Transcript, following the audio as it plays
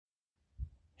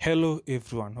Hello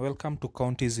everyone, welcome to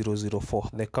County 004,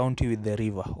 the county with the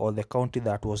river, or the county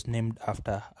that was named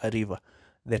after a river,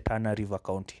 the Tana River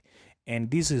County.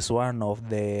 And this is one of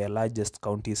the largest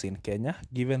counties in Kenya,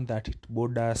 given that it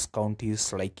borders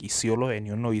counties like Isiolo, and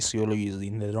you know Isiolo is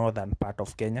in the northern part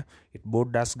of Kenya. It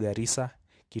borders Garissa,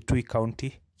 Kitui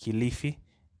County, Kilifi,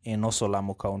 and also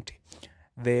Lamu County.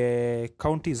 The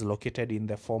county is located in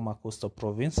the former coastal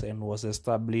province and was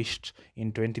established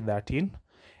in 2013.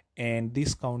 And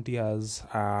this county has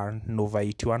an over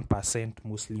 81%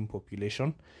 Muslim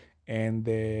population, and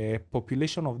the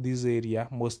population of this area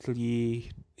mostly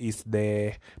is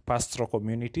the pastoral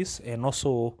communities, and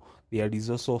also there is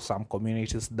also some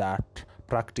communities that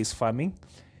practice farming.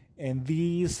 And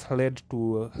this led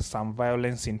to some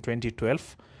violence in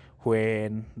 2012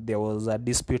 when there was a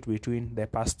dispute between the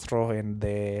pastoral and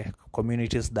the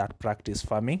communities that practice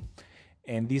farming.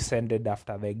 And this ended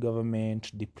after the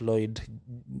government deployed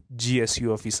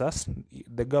GSU officers.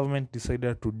 The government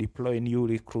decided to deploy new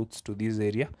recruits to this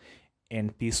area,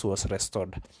 and peace was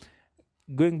restored.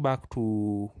 Going back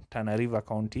to Tana River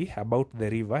County, about the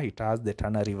river, it has the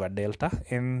Tana River Delta.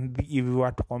 And if we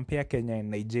were to compare Kenya and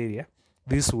Nigeria,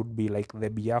 this would be like the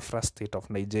Biafra state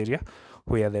of Nigeria,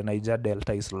 where the Niger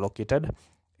Delta is located.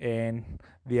 And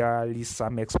there is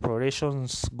some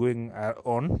explorations going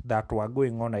on that were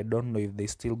going on. I don't know if they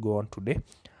still go on today,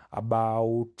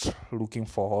 about looking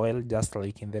for oil, just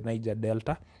like in the Niger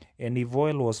Delta. And if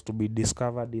oil was to be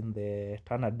discovered in the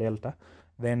Tana Delta,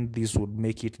 then this would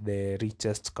make it the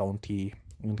richest county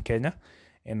in Kenya.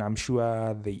 And I'm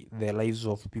sure the lives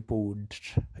of people would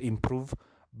improve.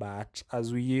 But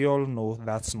as we all know,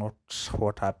 that's not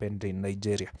what happened in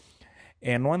Nigeria.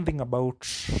 And one thing about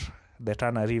the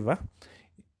Tana River,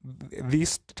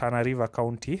 this Tana River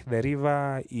County, the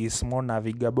river is more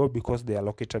navigable because they are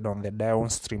located on the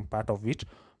downstream part of it.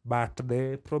 But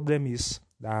the problem is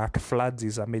that floods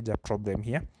is a major problem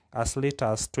here. As late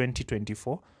as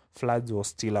 2024, floods was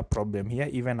still a problem here,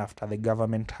 even after the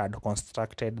government had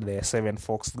constructed the Seven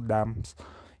Forks dams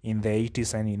in the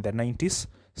 80s and in the 90s.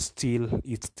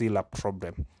 It's still a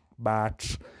problem.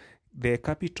 But the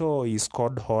capital is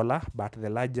called Hola, but the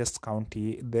largest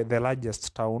county, the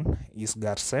largest town is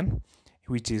Garsen,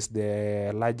 which is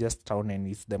the largest town and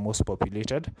it's the most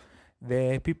populated.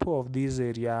 The people of this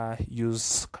area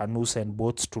use canoes and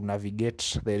boats to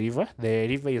navigate the river. The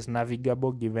river is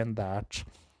navigable given that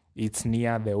it's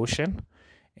near the ocean,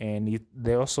 and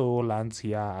the also lands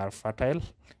here are fertile,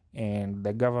 and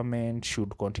the government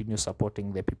should continue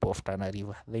supporting the people of Tana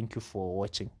River. Thank you for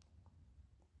watching.